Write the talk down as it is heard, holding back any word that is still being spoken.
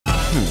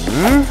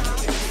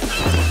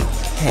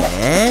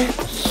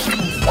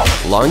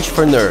Lunch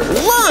for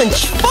nerds.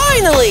 Lunch,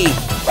 finally!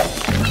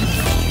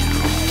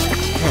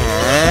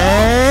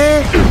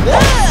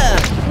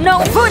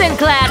 No food in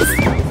class!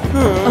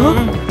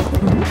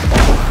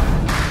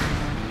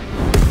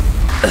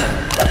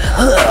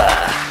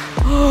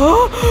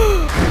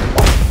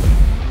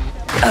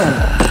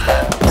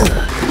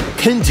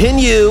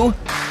 Continue.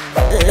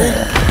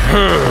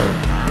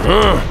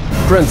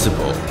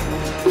 Principal.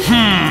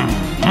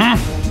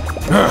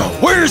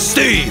 Where's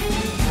Steve?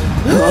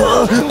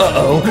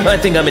 Uh-oh, I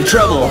think I'm in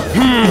trouble.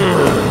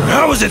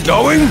 How is it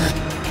going?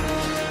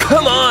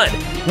 Come on!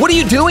 What are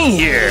you doing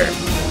here?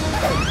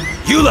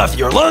 You left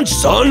your lunch,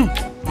 son.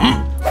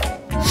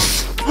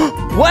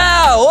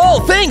 Wow! Oh,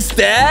 thanks,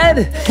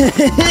 Dad!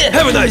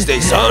 Have a nice day,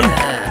 son.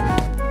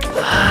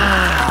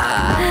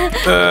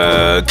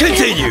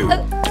 Continue.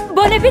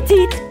 Bon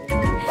appetit!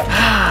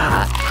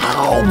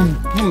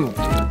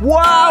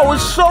 Wow,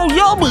 it's so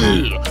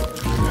yummy!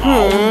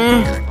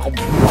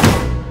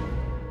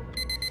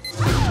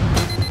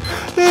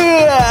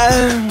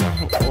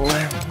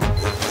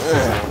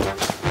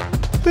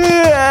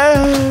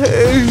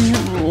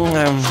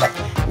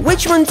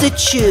 Which one to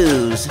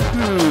choose?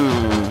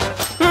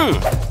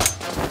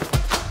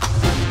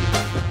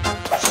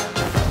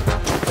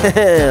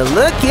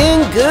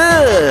 Looking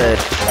good.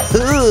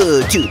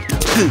 Ooh,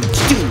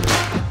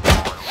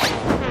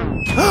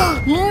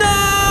 No!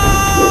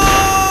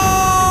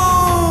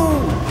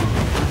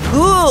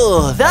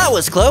 Ooh, that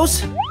was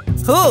close.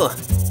 Ooh.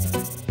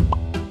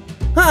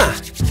 Huh.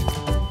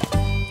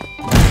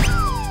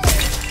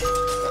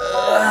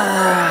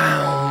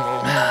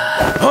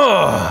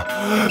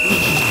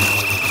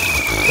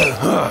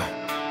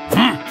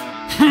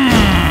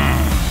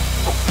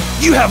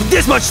 You have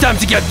this much time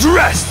to get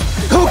dressed.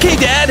 Okay,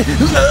 Dad!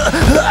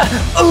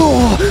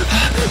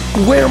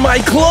 Where are my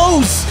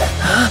clothes?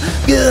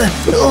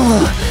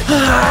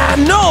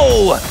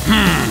 No!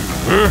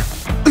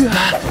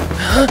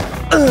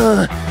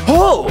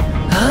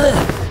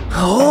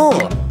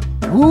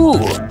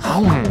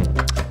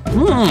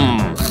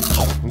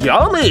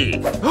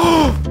 Yummy!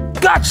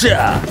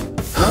 Gotcha!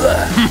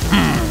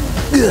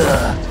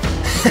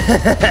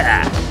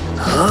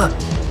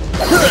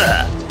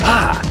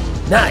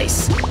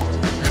 Nice!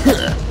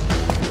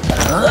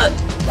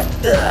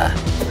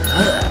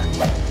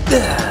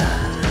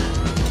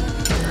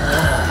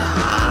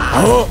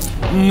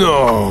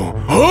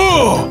 No.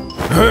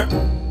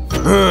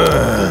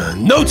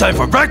 No time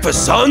for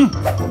breakfast, son.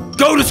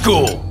 Go to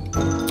school.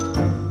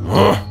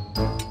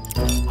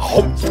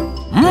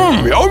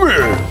 Yummy.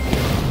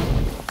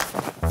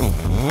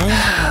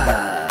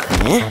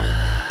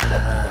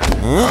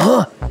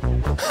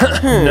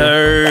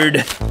 Nerd.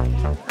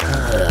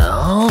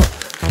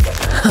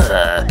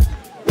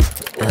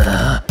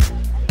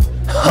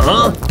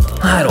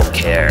 I don't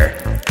care.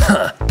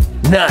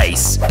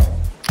 Nice.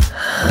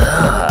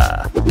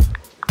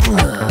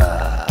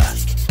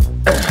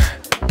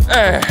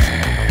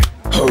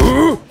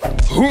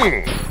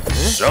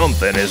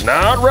 Something is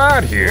not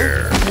right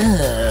here.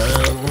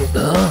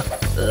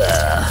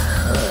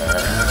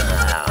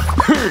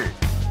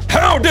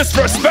 How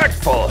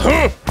disrespectful,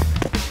 huh?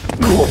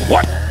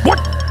 What? What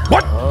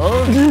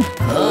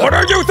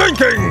are you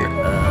thinking?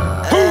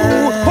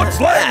 Who puts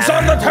legs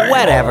on the table?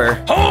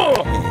 Whatever.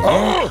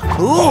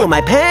 Ooh,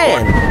 my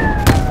pen.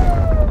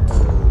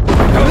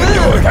 Telling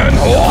you again.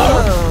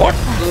 What?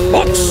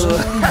 Books?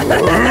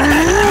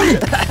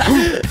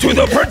 To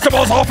the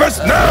principal's office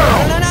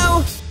now!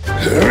 No.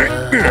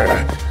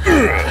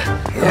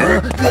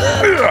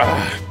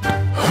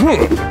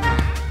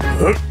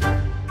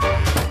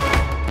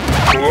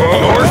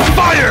 You're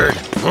fired!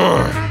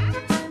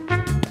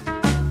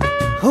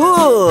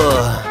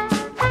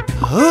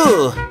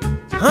 Ooh,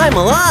 I'm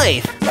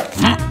alive.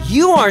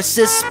 You are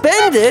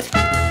suspended.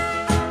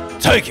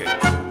 Take it.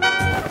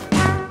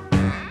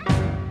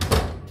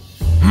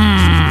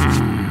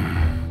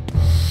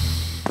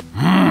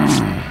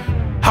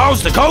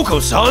 How's the cocoa,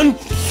 son?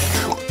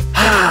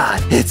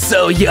 It's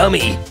so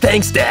yummy.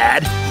 Thanks,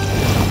 Dad.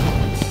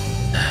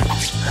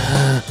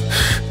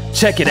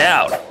 Check it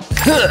out.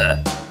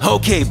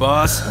 Okay,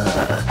 boss.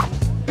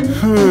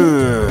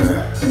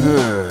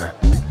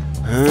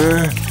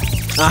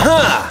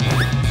 Aha!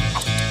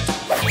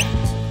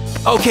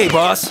 Okay,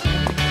 boss.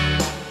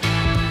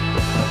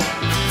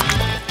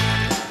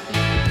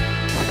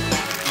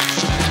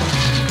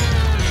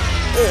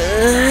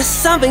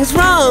 Something's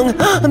wrong.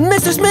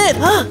 Mr. Smith.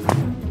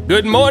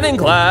 Good morning,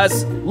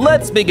 class.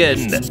 Let's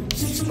begin.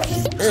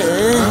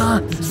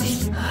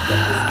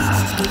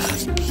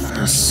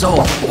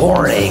 So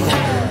boring.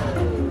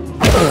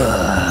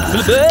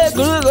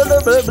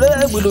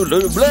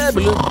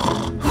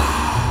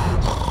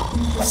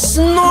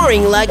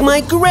 Snoring like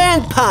my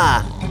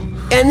grandpa.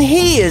 And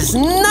he is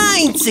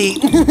 90.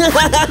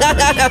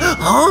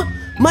 Huh?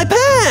 My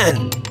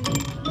pen.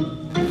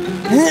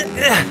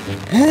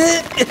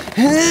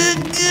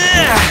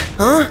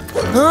 Huh?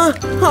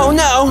 Oh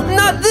no,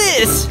 not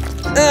this!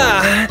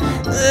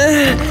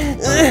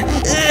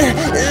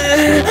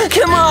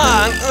 Come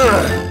on!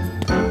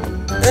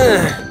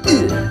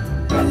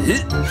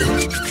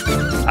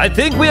 I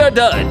think we are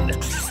done.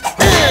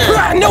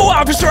 No,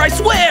 officer, I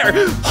swear!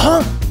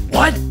 Huh?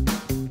 What?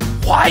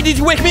 Why did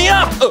you wake me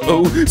up?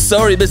 Uh-oh,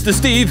 sorry, Mr.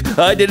 Steve.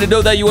 I didn't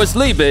know that you were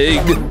sleeping.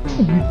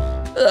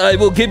 I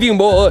will give you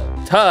more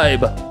time.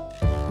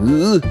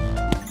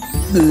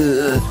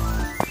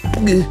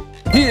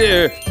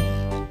 Here.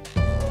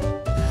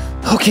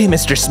 Okay,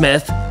 Mr.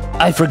 Smith,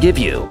 I forgive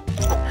you.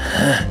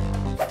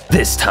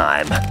 This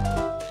time.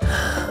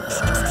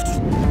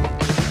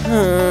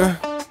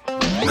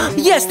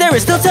 Yes, there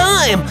is still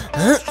time!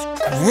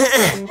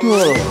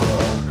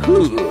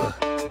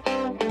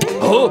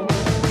 Oh,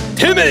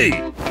 Timmy!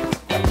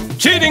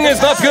 Cheating is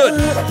not good!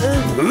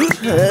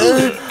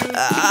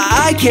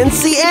 I can't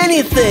see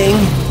anything!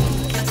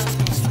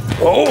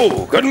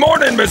 Oh, good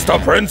morning, Mr.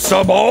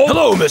 Principal.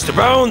 Hello, Mr.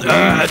 Brown.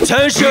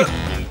 Attention.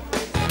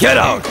 Get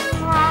out.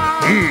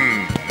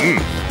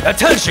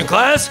 Attention,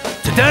 class.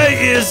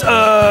 Today is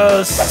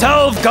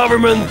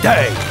self-government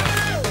day.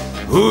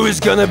 Who is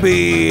gonna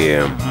be?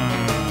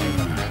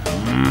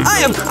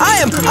 I have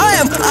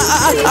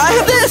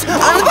this!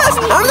 I'm the best!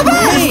 I'm the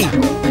best!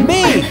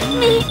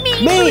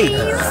 Me!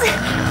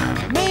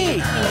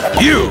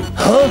 You.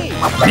 Huh?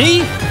 Me?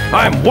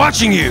 I'm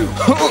watching you.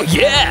 Oh,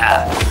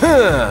 yeah!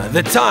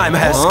 The time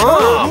has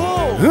come.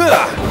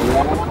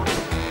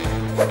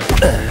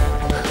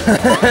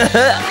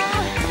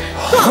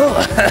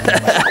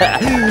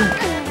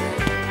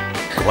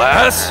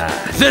 Class,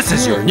 this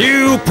is your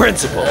new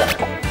principal.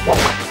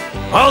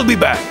 I'll be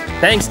back.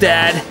 Thanks,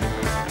 Dad.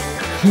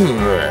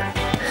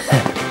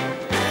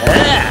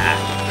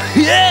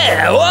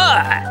 Yeah,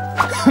 what?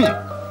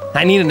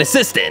 I need an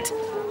assistant.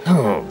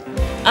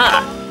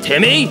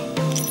 Timmy?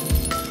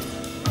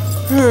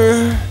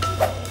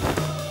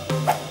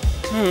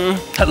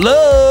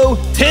 Hello,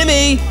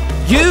 Timmy?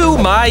 You,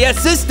 my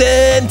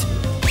assistant.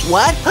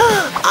 What?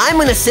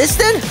 I'm an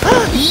assistant?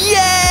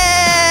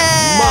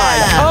 Yeah!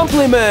 My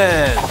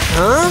compliment.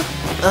 Huh?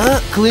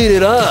 Clean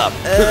it up.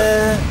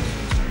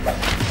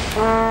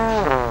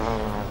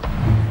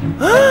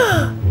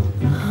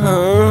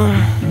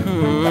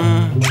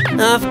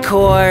 Of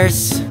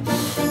course.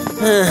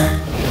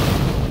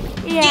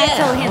 Yeah, I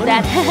told him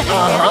that.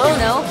 You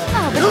know.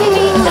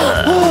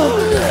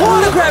 Oh,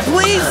 Autograph,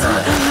 please!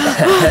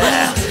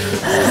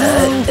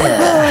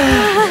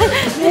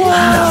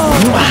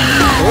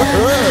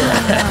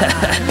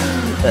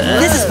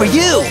 This is for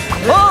you!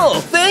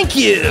 Oh, thank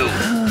you.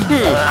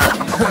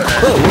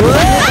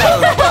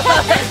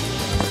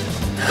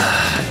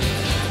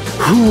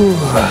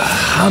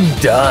 I'm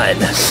done.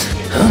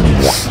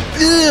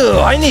 Ew,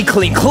 I need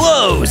clean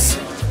clothes.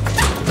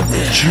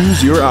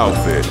 Choose your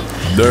outfit.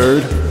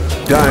 Nerd,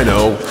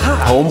 dino,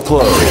 home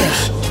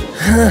clothes.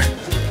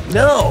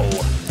 No.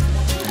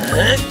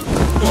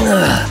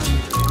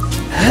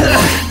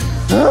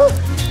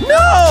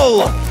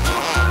 No!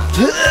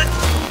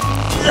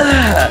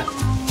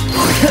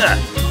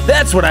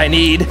 That's what I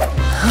need.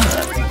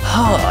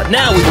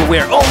 Now we will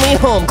wear only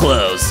home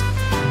clothes.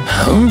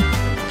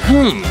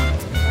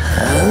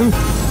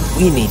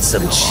 We need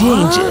some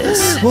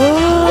changes.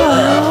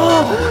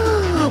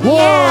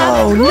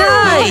 Whoa,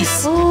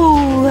 nice!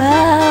 oh,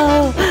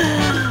 wow.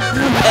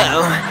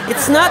 Oh,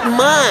 it's not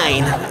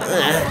mine.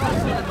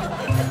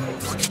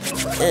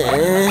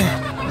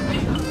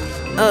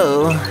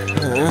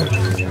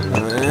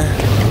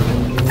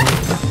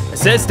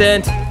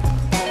 Assistant.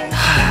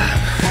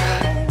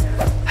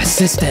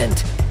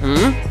 Assistant.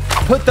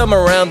 Put them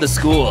around the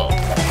school.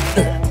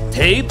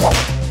 Tape.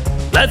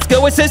 Let's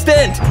go,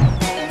 assistant.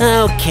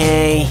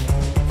 Okay.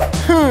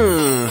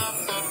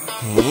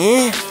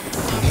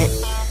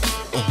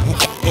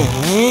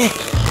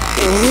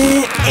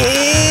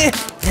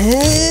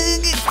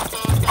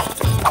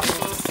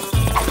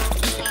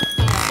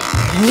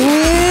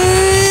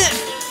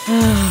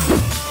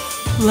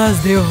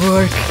 Last day of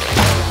work.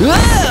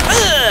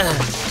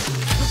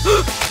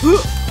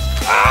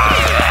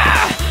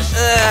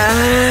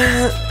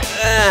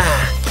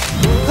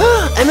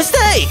 A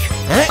mistake!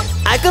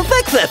 I can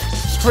fix it!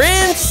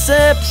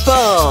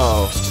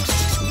 Principal!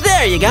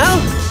 There you go!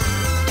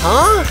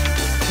 Huh?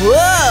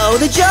 Whoa,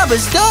 the job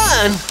is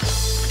done!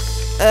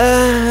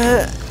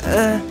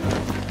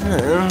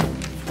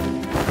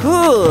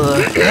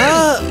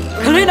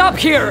 Clean up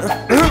here.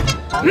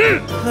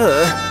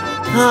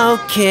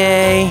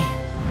 Okay.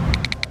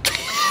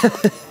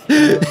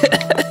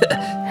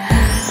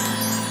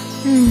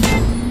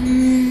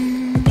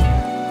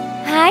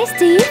 Hi,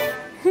 Steve.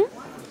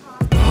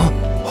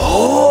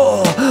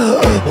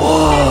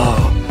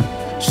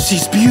 Whoa,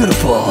 she's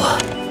beautiful.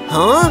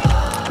 Huh?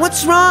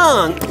 What's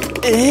wrong?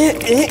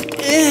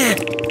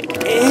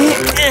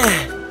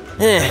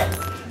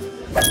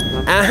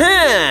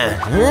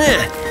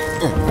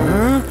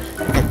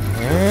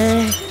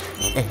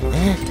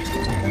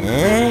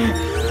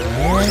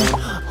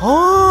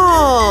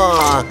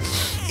 Oh!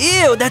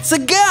 Ew, that's a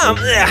gum!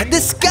 Ugh,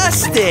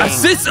 disgusting!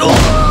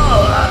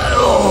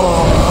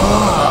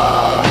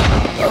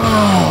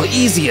 Oh,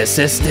 easy,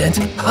 assistant.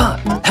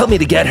 Help me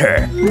to get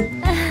her.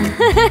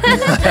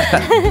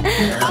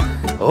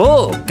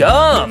 Oh,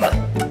 gum.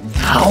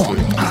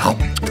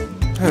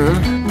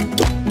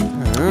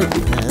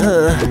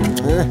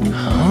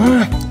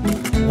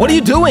 What are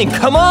you doing?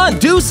 Come on,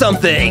 do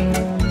something.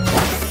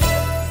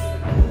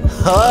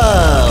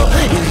 Oh,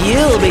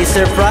 you'll be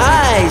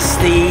surprised,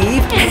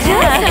 Steve.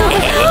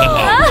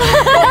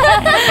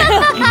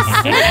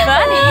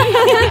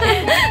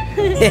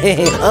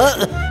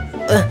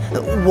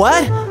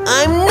 What?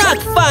 I'm not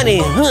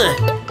funny.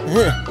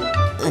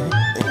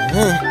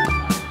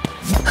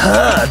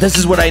 This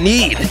is what I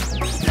need.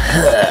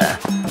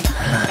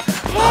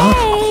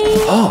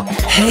 Oh,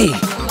 hey.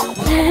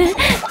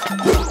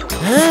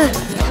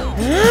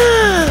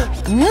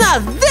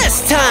 Not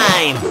this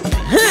time.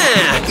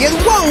 It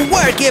won't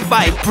work if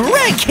I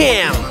break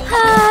him.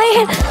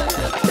 Hi.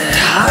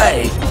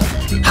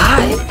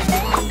 Hi.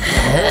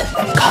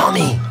 Call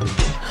me.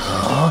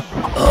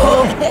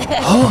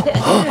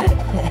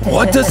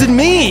 What does it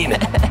mean?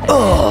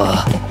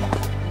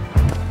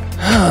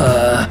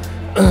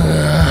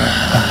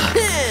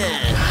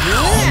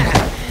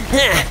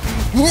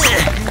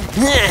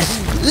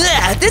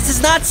 This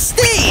is not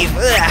Steve.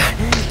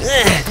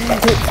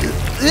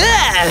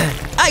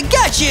 I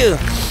got you.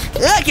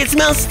 I can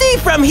smell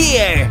Steve from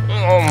here.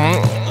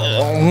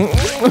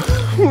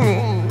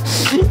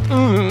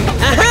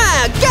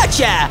 Aha!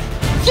 Gotcha!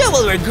 You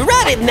will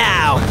regret it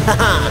now.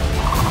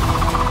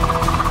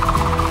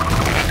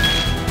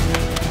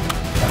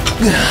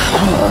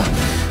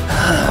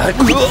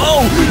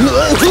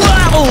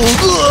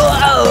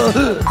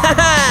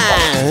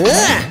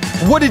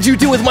 What did you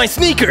do with my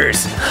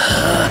sneakers?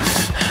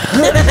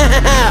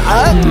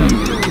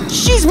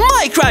 She's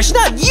my crush,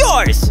 not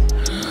yours.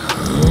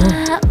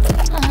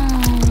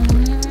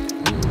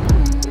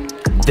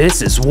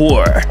 This is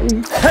war.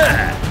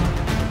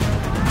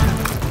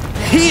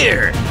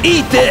 Here,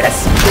 eat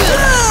this.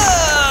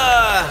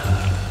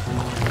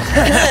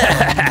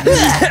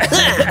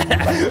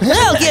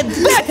 I'll get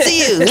back to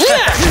you.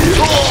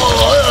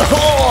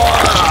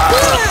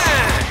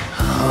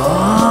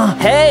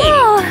 Hey,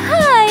 Oh,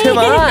 hi. come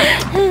on.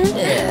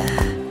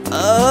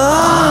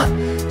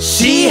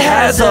 She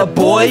has a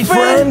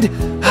boyfriend?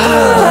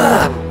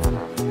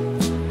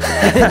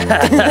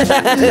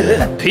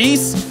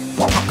 Peace?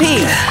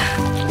 Peace.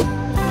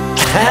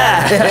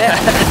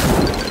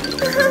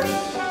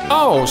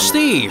 Oh,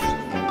 Steve.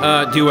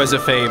 Do us a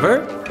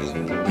favor.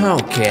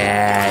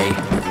 Okay.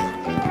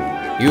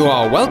 You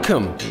are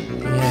welcome.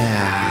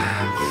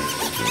 Yeah.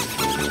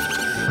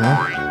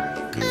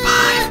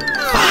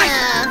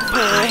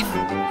 Five.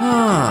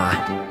 Ah.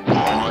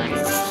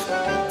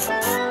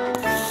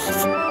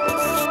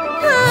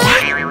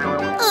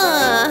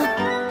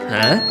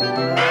 Huh?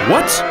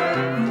 What?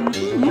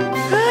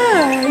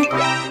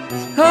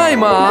 Hi,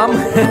 Mom.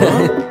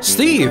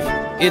 Steve,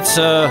 it's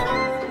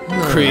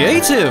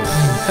creative.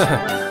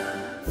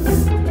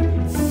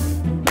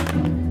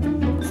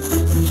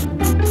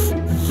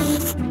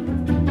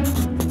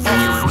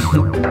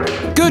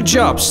 Good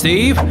job,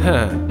 Steve.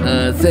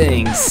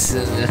 Thanks.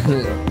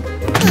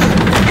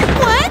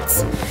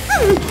 What?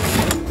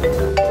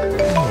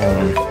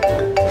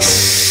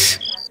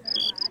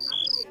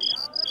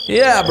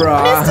 Yeah, bro.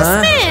 Mr.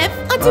 Smith,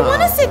 I do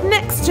want to sit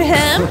next to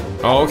him.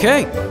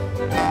 Okay,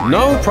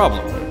 no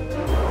problem.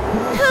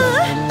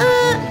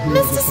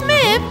 Mr.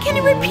 Smith, can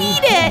you repeat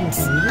it?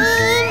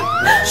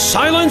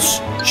 Silence!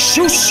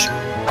 Shush!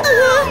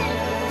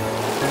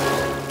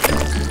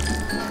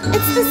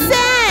 It's the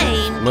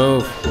same.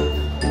 Move.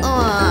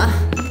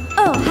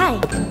 Oh, hi.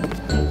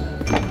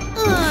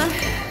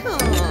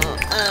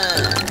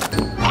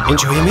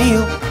 Enjoy your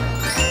meal.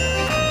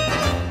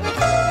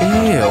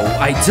 Ew,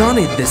 I don't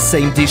eat the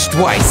same dish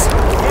twice.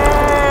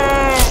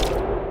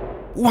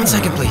 1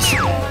 second, please.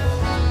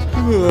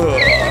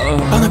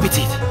 Bon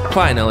appetit.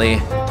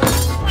 Finally.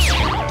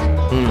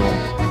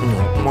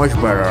 Much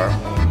better.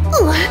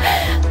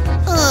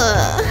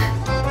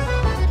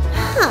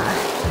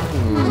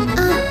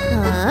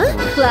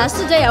 Class,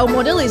 today our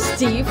model is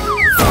Steve.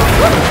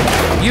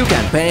 You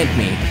can paint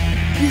me.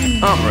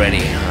 I'm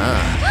ready,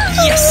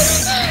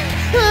 Yes!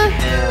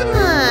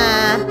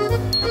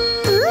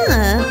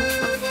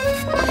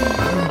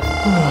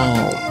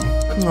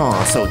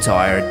 Oh, so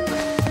tired.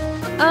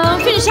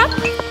 Finish up.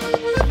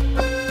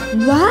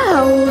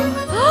 Wow.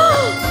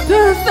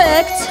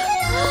 Perfect.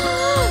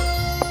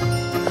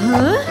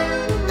 Huh?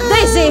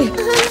 Daisy.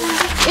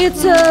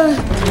 It's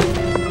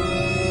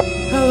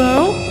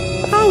Hello?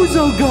 How is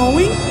all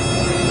going?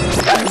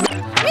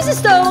 Mrs.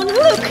 Stone,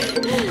 look.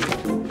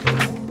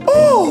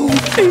 Oh,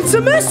 it's a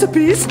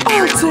masterpiece.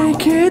 I'll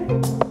take it.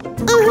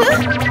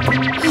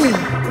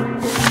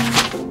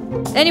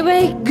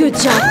 Anyway, good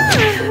job.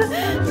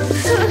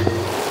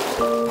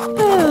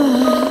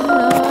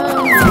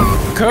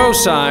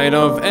 Cosine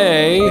of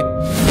A.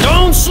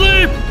 Don't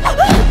sleep!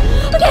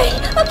 Okay.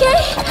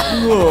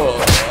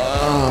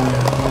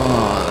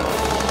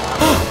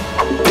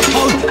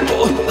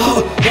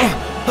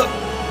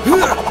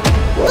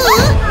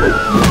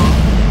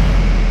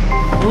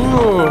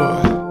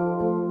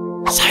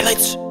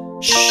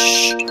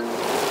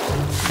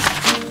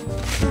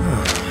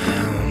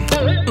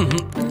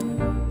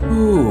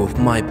 Ooh,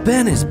 my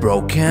pen is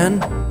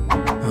broken.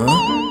 Huh?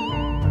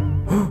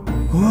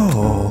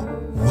 Oh,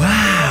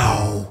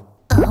 wow.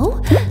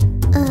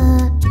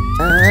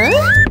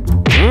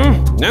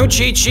 No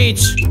cheat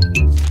sheets.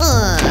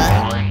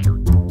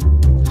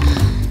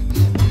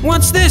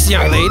 What's this,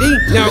 young lady?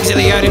 No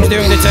auxiliary items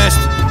during the test.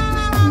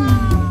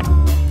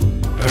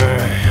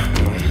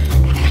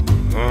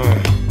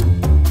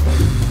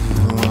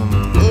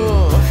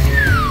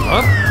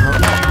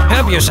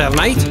 Help yourself,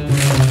 mate.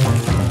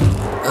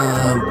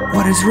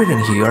 What is written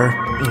here?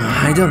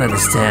 I don't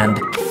understand.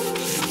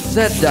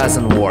 That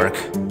doesn't work.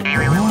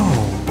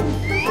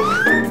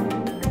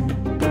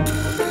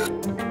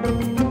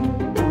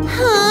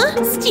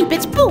 Huh?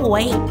 Stupid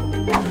boy.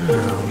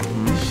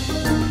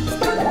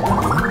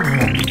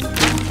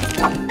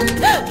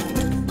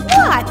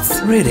 What?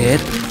 Read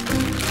it.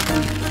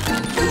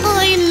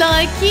 I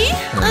like it.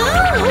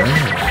 Oh.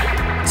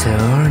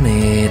 Turn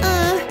it.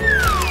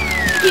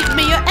 Give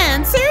me your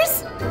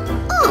answers.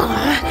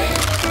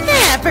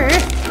 Never.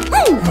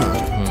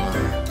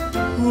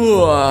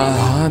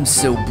 I'm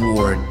so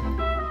bored.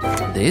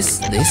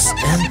 This, and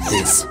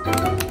this.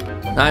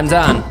 I'm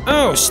done.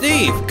 Oh,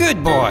 Steve,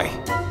 good boy.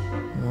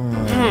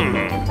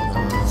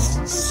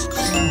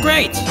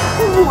 Great.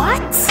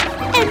 What?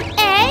 An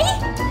A?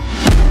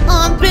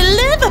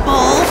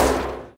 Unbelievable.